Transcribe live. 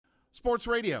Sports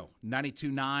Radio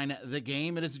 92.9 The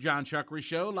Game. It is the John Chuckery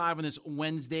Show, live on this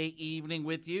Wednesday evening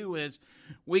with you as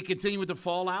we continue with the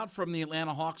fallout from the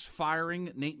Atlanta Hawks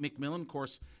firing Nate McMillan. Of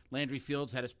course, Landry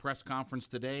Fields had his press conference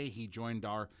today. He joined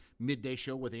our midday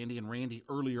show with Andy and Randy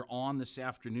earlier on this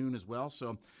afternoon as well.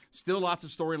 So still lots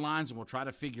of storylines, and we'll try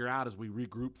to figure out as we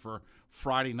regroup for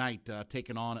Friday night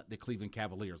taking on the Cleveland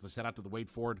Cavaliers. Let's head out to the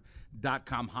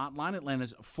WadeFord.com hotline,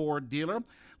 Atlanta's Ford dealer.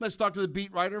 Let's talk to the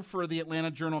beat writer for the Atlanta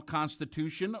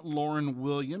Journal-Constitution, Lauren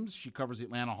Williams. She covers the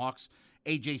Atlanta Hawks.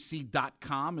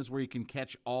 AJC.com is where you can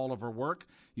catch all of her work.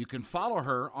 You can follow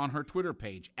her on her Twitter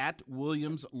page,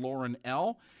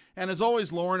 @WilliamsLaurenL. And as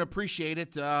always, Lauren, appreciate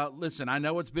it. Listen, I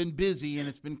know it's been busy and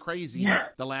it's been crazy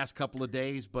the last couple of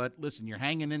days, but listen, you're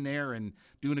hanging in there and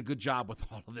doing a good job with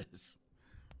all of this.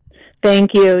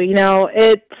 Thank you. You know,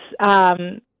 it's,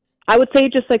 I would say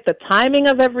just like the timing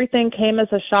of everything came as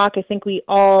a shock. I think we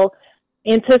all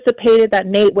anticipated that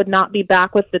Nate would not be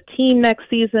back with the team next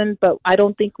season, but I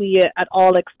don't think we at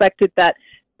all expected that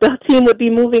the team would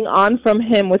be moving on from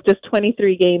him with just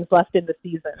 23 games left in the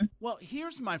season. Well,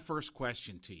 here's my first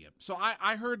question to you. So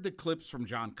I heard the clips from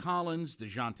John Collins,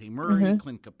 DeJounte Murray,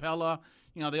 Clint Capella.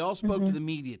 You know, they all spoke to the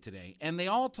media today, and they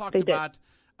all talked about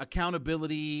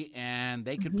accountability and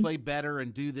they could play better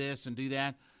and do this and do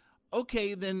that.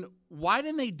 Okay, then why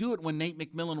didn't they do it when Nate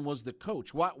McMillan was the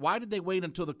coach? Why did they wait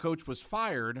until the coach was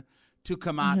fired to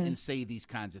come out and say these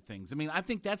kinds of things? I mean, I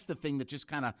think that's the thing that just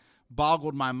kind of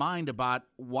boggled my mind about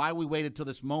why we waited till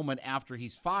this moment after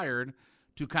he's fired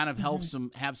to kind of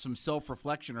have some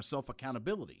self-reflection or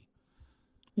self-accountability.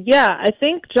 Yeah, I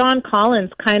think John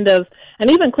Collins kind of, and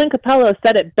even Clint Capella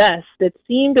said it best. It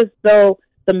seemed as though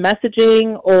the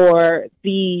messaging or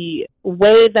the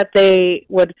way that they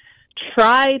would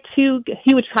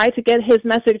he would try to get his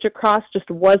message across just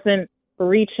wasn't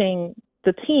reaching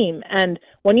the team. And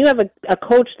when you have a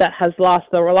coach that has lost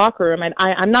the locker room, and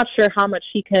I'm not sure how much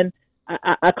he can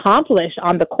accomplish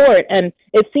on the court. And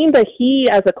it seemed that he,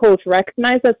 as a coach,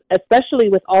 recognized us, especially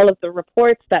with all of the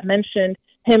reports that mentioned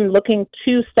him looking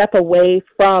to step away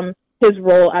from his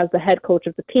role as the head coach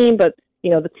of the team, but you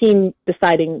know, the team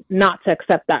deciding not to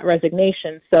accept that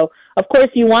resignation. So, of course,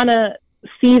 you want to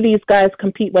see these guys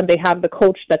compete when they have the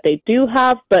coach that they do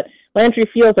have, but Landry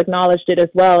Fields acknowledged it as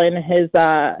well in his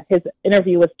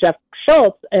interview with Jeff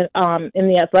Schultz in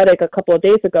The Athletic a couple of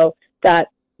days ago, that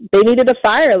they needed a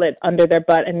fire lit under their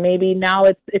butt, and maybe now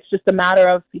it's just a matter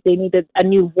of they needed a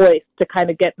new voice to kind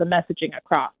of get the messaging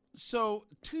across. So,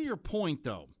 to your point,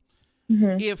 though,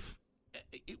 if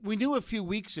we knew a few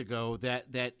weeks ago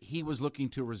that he was looking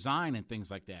to resign and things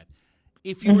like that,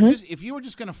 if you were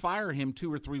just going to fire him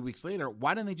 2 or 3 weeks later,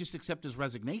 why didn't they just accept his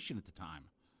resignation at the time?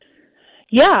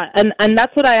 Yeah, and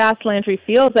that's what I asked Landry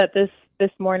Fields at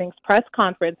this morning's press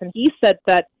conference, and he said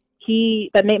that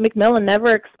Nate McMillan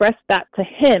never expressed that to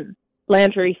him,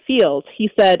 Landry Fields. He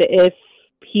said if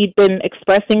he'd been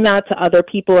expressing that to other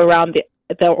people around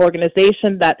the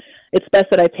organization, that it's best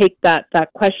that I take that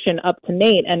question up to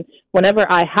Nate. And whenever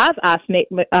I have asked Nate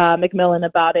McMillan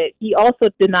about it, he also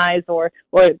denies or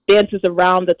dances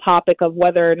around the topic of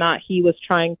whether or not he was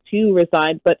trying to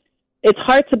resign. But it's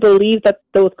hard to believe that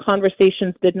those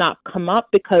conversations did not come up,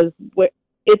 because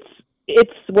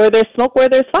it's where there's smoke, where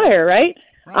there's fire, right?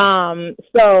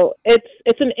 So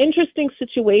it's an interesting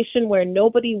situation where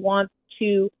nobody wants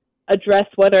to address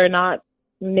whether or not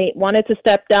Nate wanted to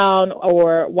step down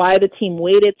or why the team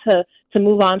waited to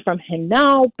move on from him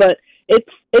now. But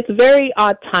it's very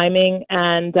odd timing,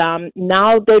 and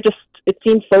now they're just, it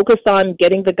seems, focused on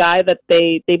getting the guy that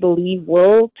they believe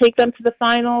will take them to the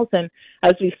finals. And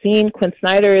as we've seen, Quinn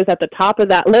Snyder is at the top of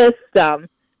that list.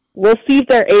 We'll see if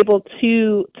they're able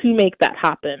to make that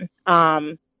happen,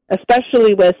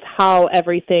 especially with how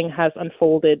everything has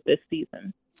unfolded this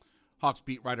season. Hawks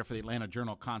beat writer for the Atlanta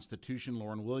Journal-Constitution,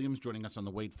 Lauren Williams, joining us on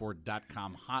the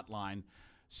WadeFord.com hotline.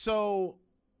 So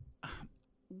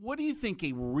what do you think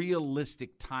a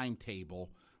realistic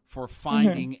timetable for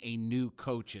finding a new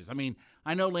coach is? I mean,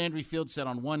 I know Landry Fields said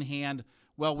on one hand,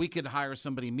 well, we could hire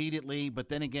somebody immediately, but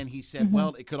then again he said,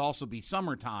 well, it could also be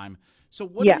summertime. So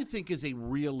what do you think is a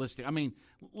realistic – I mean,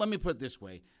 let me put it this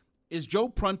way. Is Joe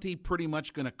Prunty pretty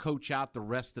much going to coach out the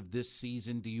rest of this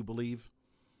season, do you believe?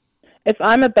 If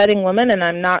I'm a betting woman, and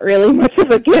I'm not really much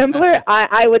of a gambler,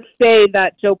 I would say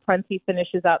that Joe Prunty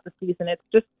finishes out the season.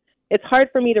 It's hard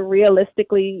for me to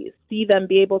realistically see them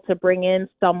be able to bring in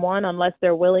someone unless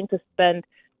they're willing to spend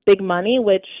big money,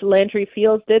 which Landry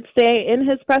Fields did say in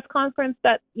his press conference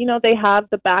that, you know, they have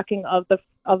the backing of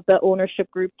the ownership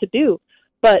group to do.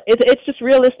 But it's just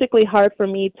realistically hard for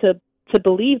me to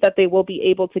believe that they will be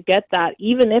able to get that,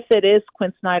 even if it is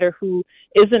Quinn Snyder who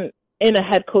isn't in a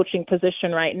head coaching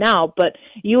position right now. But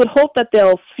you would hope that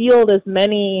they'll field as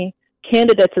many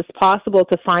candidates as possible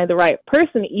to find the right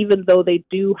person, even though they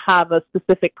do have a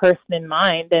specific person in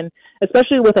mind. And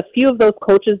especially with a few of those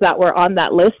coaches that were on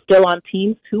that list still on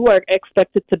teams who are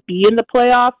expected to be in the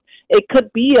playoffs, it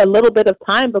could be a little bit of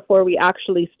time before we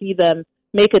actually see them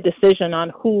make a decision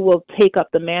on who will take up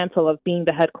the mantle of being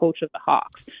the head coach of the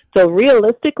Hawks. So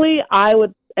realistically, I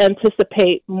would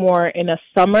anticipate more in a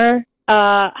summer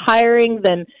hiring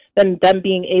than them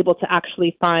being able to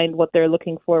actually find what they're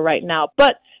looking for right now.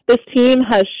 But this team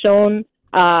has shown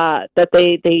that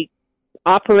they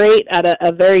operate at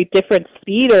a very different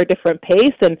speed or a different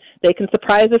pace, and they can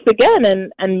surprise us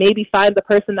again and maybe find the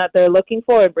person that they're looking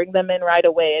for and bring them in right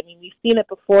away. I mean, we've seen it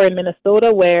before in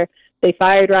Minnesota where they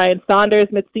fired Ryan Saunders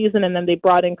midseason and then they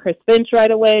brought in Chris Finch right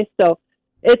away. So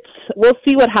we'll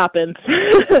see what happens.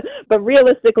 But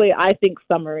realistically, I think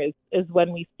summer is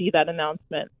when we see that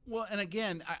announcement. Well, and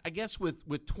again, I guess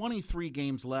with 23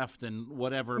 games left and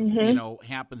whatever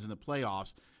happens in the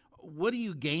playoffs, what do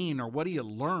you gain or what do you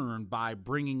learn by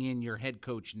bringing in your head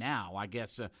coach now? I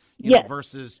guess know,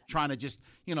 versus trying to just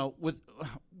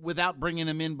without bringing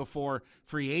him in before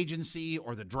free agency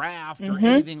or the draft or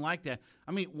anything like that.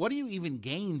 I mean, what do you even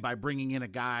gain by bringing in a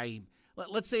guy?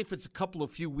 Let's say if it's a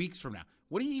few weeks from now.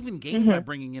 What do you even gain by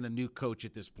bringing in a new coach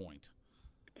at this point?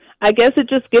 I guess it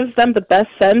just gives them the best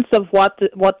sense of what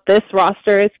this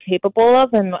roster is capable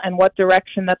of and what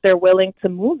direction that they're willing to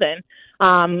move in.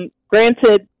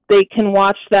 Granted, they can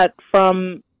watch that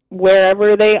from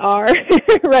wherever they are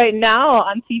right now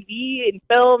on TV and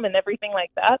film and everything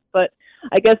like that. But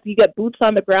I guess you get boots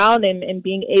on the ground and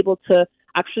being able to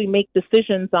actually make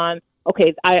decisions on,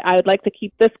 okay, I'd like to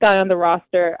keep this guy on the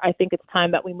roster. I think it's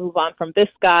time that we move on from this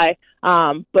guy.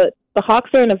 But the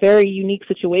Hawks are in a very unique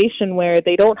situation where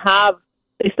they still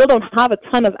don't have a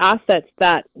ton of assets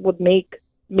that would make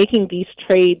making these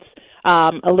trades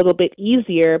a little bit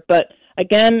easier. But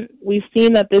again, we've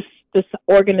seen that this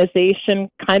organization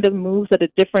kind of moves at a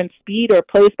different speed or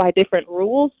plays by different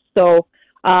rules. So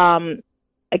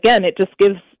again, it just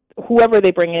gives whoever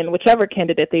they bring in, whichever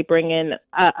candidate they bring in,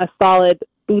 a solid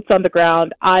boots on the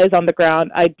ground, eyes on the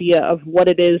ground idea of what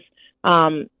it is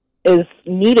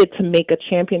needed to make a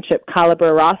championship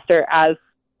caliber roster, as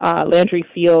Landry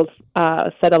Fields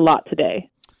said a lot today.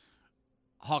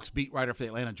 Hawks beat writer for the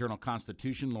Atlanta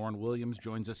Journal-Constitution, Lauren Williams,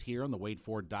 joins us here on the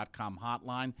WadeFord.com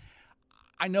hotline.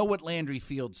 I know what Landry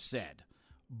Fields said,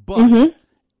 but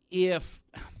if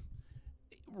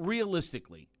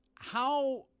realistically,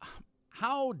 how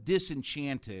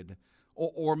disenchanted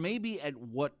or maybe at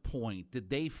what point did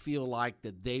they feel like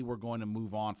that they were going to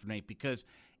move on from Nate? Because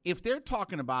if they're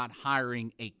talking about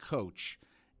hiring a coach,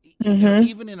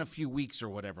 even in a few weeks or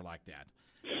whatever like that,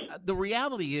 the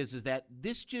reality is that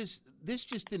this just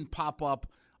didn't pop up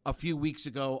a few weeks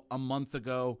ago, a month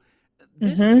ago.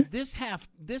 This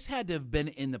had to have been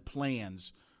in the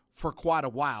plans for quite a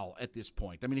while at this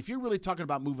point. I mean, if you're really talking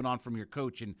about moving on from your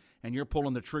coach and you're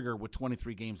pulling the trigger with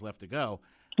 23 games left to go,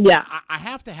 I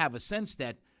have to have a sense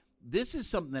that this is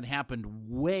something that happened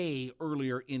way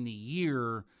earlier in the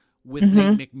year with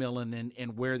Nate McMillan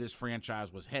and where this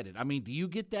franchise was headed. I mean, do you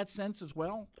get that sense as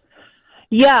well?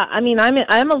 Yeah, I mean,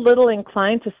 I'm a little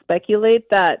inclined to speculate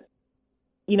that,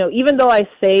 even though I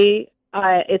say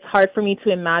it's hard for me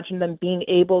to imagine them being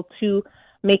able to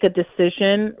make a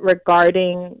decision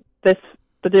regarding the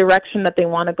direction that they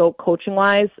want to go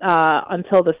coaching-wise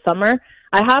until the summer,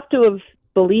 I have to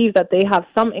believe that they have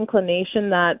some inclination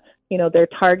that, their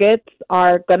targets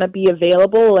are going to be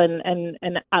available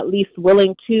and at least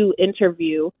willing to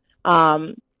interview.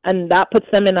 And that puts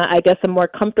them in, a more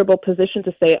comfortable position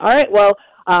to say, all right, well,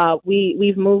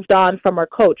 we've moved on from our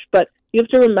coach. But you have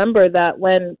to remember that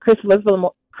when Chris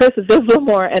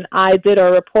Livermore and I did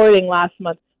our reporting last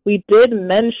month, we did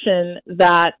mention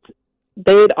that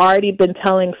they'd already been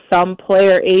telling some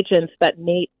player agents that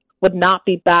Nate would not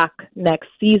be back next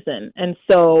season. And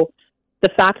so the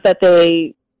fact that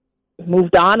they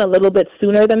moved on a little bit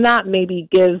sooner than that maybe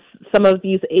gives some of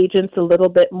these agents a little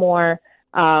bit more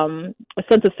a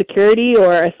sense of security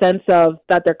or a sense of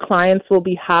that their clients will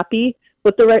be happy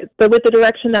with the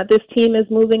direction that this team is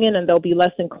moving in, and they'll be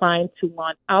less inclined to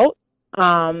want out.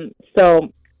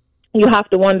 So you have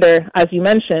to wonder, as you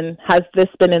mentioned, has this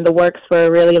been in the works for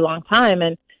a really long time?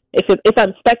 And if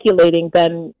I'm speculating,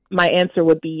 then my answer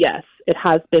would be yes. It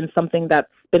has been something that's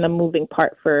been a moving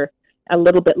part for a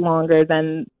little bit longer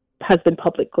than has been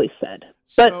publicly said.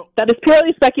 But that is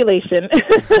purely speculation.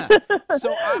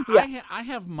 So I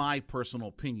have my personal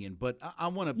opinion, but I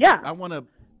want to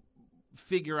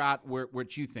figure out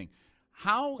what you think.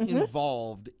 How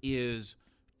involved is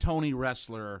Tony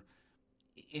Ressler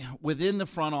within the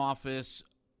front office,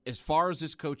 as far as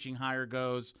this coaching hire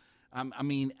goes,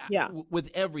 with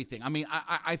everything.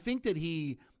 I think that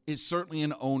he is certainly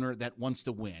an owner that wants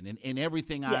to win. And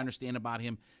everything I understand about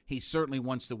him, he certainly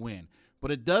wants to win. But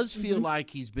it does feel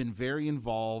like he's been very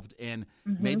involved, and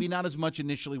maybe not as much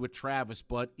initially with Travis,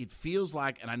 but it feels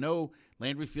like, and I know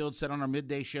Landry Fields said on our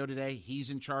midday show today,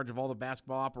 he's in charge of all the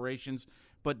basketball operations.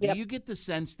 But do you get the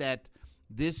sense that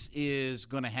this is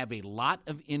going to have a lot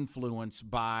of influence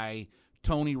by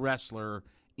Tony Ressler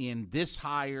in this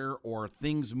hire or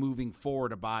things moving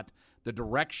forward about the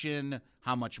direction,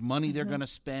 how much money they're going to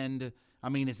spend? I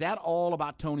mean, is that all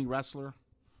about Tony Ressler?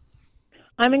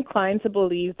 I'm inclined to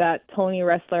believe that Tony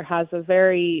Ressler has a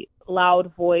very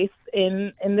loud voice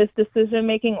in this decision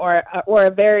making, or a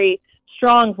very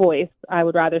strong voice, I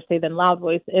would rather say, than loud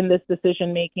voice in this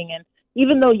decision making. And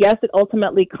even though, yes, it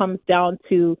ultimately comes down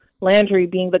to Landry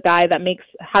being the guy that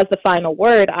has the final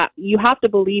word, you have to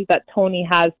believe that Tony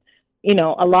has,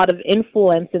 a lot of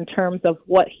influence in terms of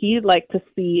what he'd like to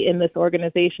see in this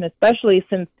organization, especially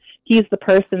since he's the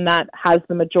person that has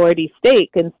the majority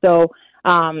stake. And so,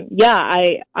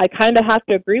 I kind of have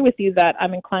to agree with you that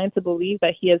I'm inclined to believe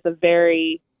that he has a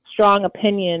very strong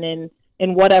opinion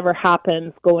in whatever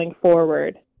happens going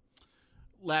forward.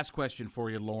 Last question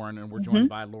for you, Lauren, and we're joined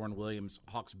by Lauren Williams,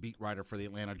 Hawks beat writer for the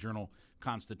Atlanta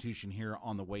Journal-Constitution, here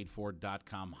on the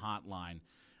WadeFord.com hotline.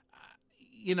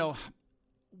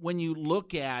 When you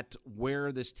look at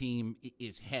where this team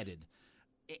is headed,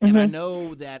 and I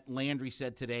know that Landry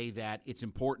said today that it's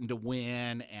important to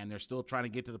win, and they're still trying to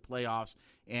get to the playoffs,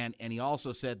 and he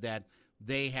also said that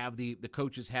they have the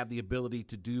coaches have the ability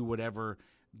to do whatever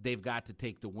they've got to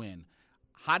take to win.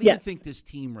 How do you think this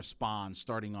team responds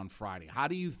starting on Friday? How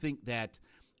do you think that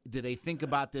 – do they think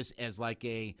about this as like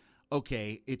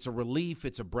okay, it's a relief,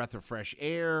 it's a breath of fresh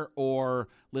air, or,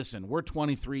 listen, we're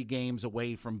 23 games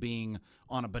away from being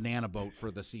on a banana boat for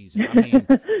the season? I mean,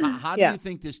 how do you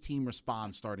think this team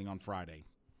responds starting on Friday?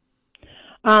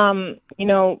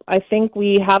 I think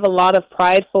we have a lot of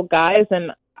prideful guys,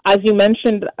 and as you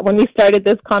mentioned when we started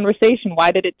this conversation,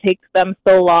 why did it take them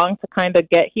so long to kind of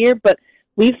get here? But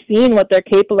we've seen what they're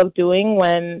capable of doing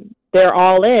when they're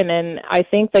all in, and I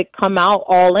think they come out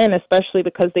all in, especially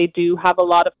because they do have a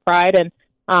lot of pride. And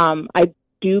I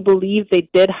do believe they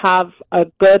did have a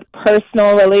good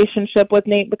personal relationship with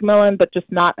Nate McMillan, but just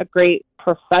not a great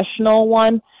professional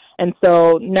one. And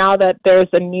so now that there's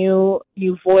a new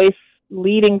voice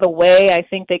leading the way, I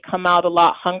think they come out a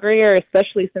lot hungrier,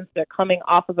 especially since they're coming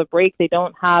off of a break. They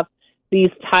don't have these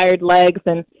tired legs,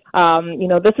 and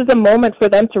this is a moment for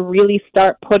them to really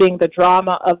start putting the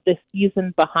drama of this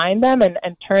season behind them and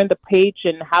turn the page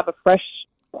and have a fresh,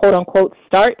 quote unquote,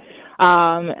 start.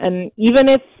 And even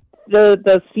if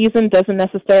the season doesn't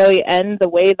necessarily end the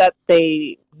way that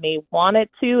they may want it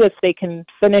to, if they can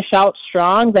finish out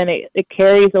strong, then it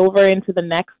carries over into the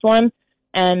next one.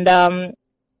 And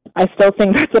I still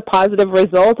think that's a positive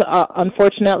result.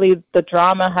 Unfortunately, the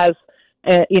drama has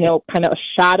kind of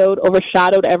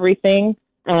overshadowed everything,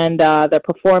 and the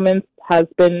performance has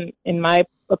been, in my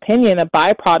opinion, a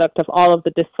byproduct of all of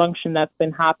the dysfunction that's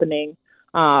been happening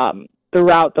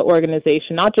throughout the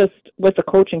organization, not just with the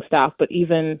coaching staff, but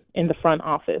even in the front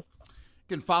office.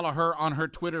 You can follow her on her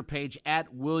Twitter page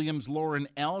at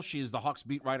WilliamsLaurenL. She is the Hawks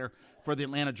beat writer for the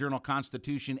Atlanta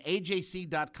Journal-Constitution.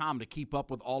 AJC.com to keep up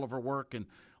with all of her work and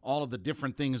all of the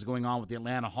different things going on with the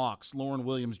Atlanta Hawks. Lauren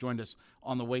Williams joined us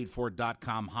on the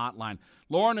WadeFord.com hotline.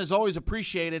 Lauren, as always,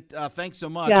 appreciate it. Thanks so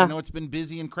much. Yeah. I know it's been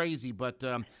busy and crazy, but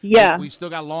we've still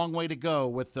got a long way to go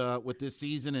with this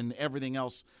season and everything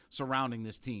else surrounding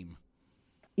this team.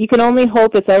 You can only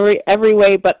hope it's every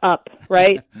way but up,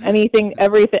 right? Everything,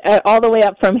 all the way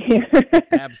up from here.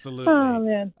 Absolutely. Oh,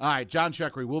 man. All right, John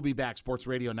Chuckery will be back. Sports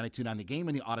Radio 92.9 The Game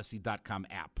and the Odyssey.com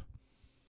app.